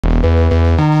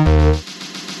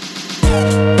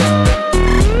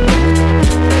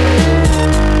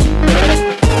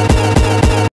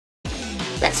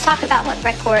about what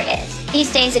breakcore is.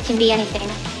 These days it can be anything,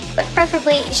 but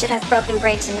preferably you should have broken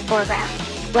brakes in the foreground.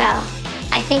 Well,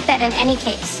 I think that in any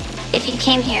case, if you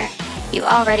came here, you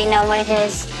already know what it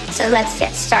is, so let's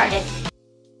get started.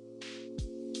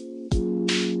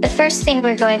 The first thing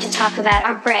we're going to talk about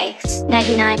are brakes.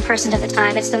 99% of the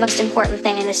time, it's the most important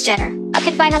thing in this genre. You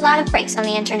can find a lot of brakes on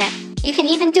the internet. You can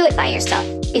even do it by yourself.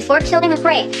 Before killing a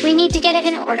brake, we need to get it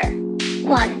in order.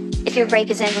 1. If your brake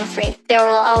is engine free, there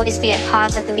will always be a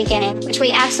pause at the beginning, which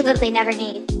we absolutely never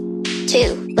need.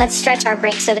 2. Let's stretch our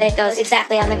brake so that it goes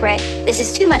exactly on the grid. This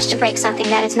is too much to break something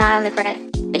that is not on the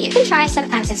grid, but you can try.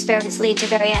 Sometimes experiments lead to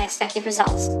very unexpected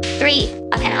results. 3.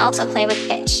 I can also play with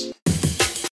pitch.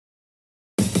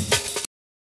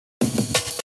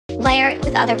 Layer it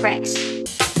with other brakes.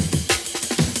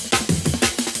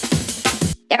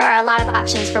 There are a lot of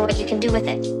options for what you can do with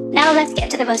it. Now let's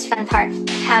get to the most fun part,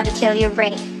 how to kill your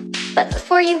brake. But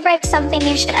before you break something,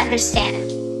 you should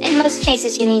understand. In most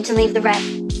cases, you need to leave the wreck.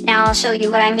 Now I'll show you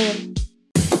what I mean.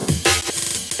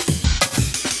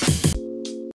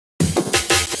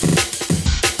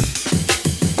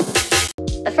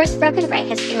 The first broken brake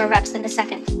has fewer reps than the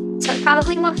second, so it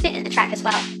probably won't fit in the track as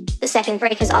well. The second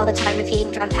brake has all the time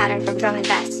repeating drum pattern from drum and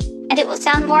bass, and it will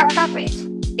sound more appropriate,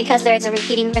 because there is a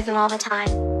repeating rhythm all the time.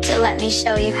 So let me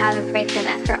show you how to break them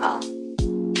after all.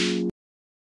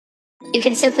 You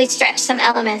can simply stretch some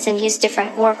elements and use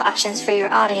different warp options for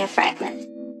your audio fragment.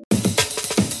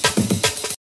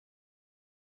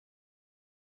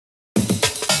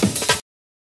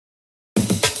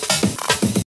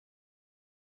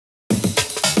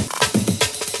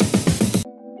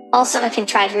 Also, I can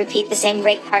try to repeat the same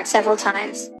break part several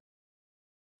times.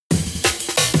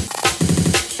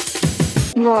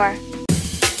 More.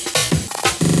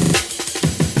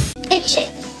 Pitch it.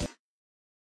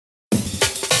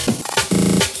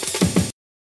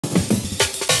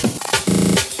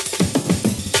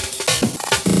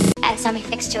 Add some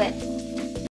effects to it.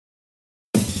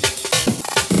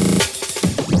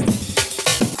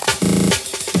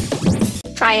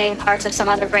 Try adding parts of some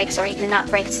other breaks or even not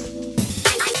breaks.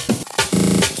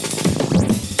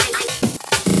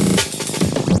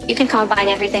 You can combine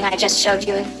everything I just showed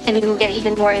you, and you will get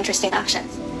even more interesting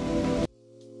options.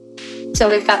 So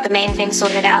we've got the main thing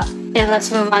sorted out. Now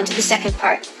let's move on to the second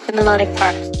part, the melodic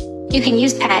part. You can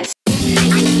use pads.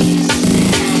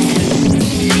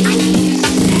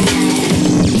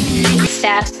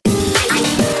 Stabs.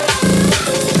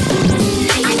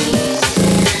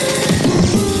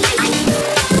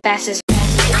 Basses.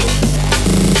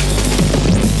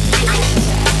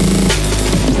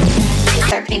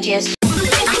 Arpeggios.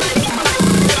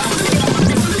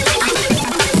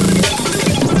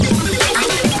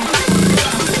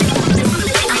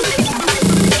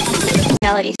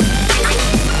 Melodies.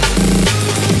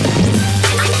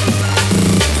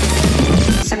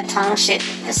 Some tonal shit,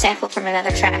 a sample from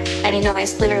another track, any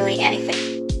noise, literally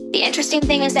anything. The interesting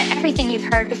thing is that everything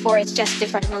you've heard before is just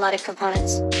different melodic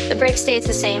components. The break stays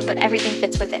the same, but everything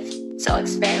fits with it. So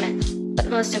experiment. But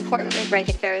most importantly, break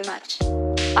it very much.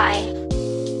 Bye.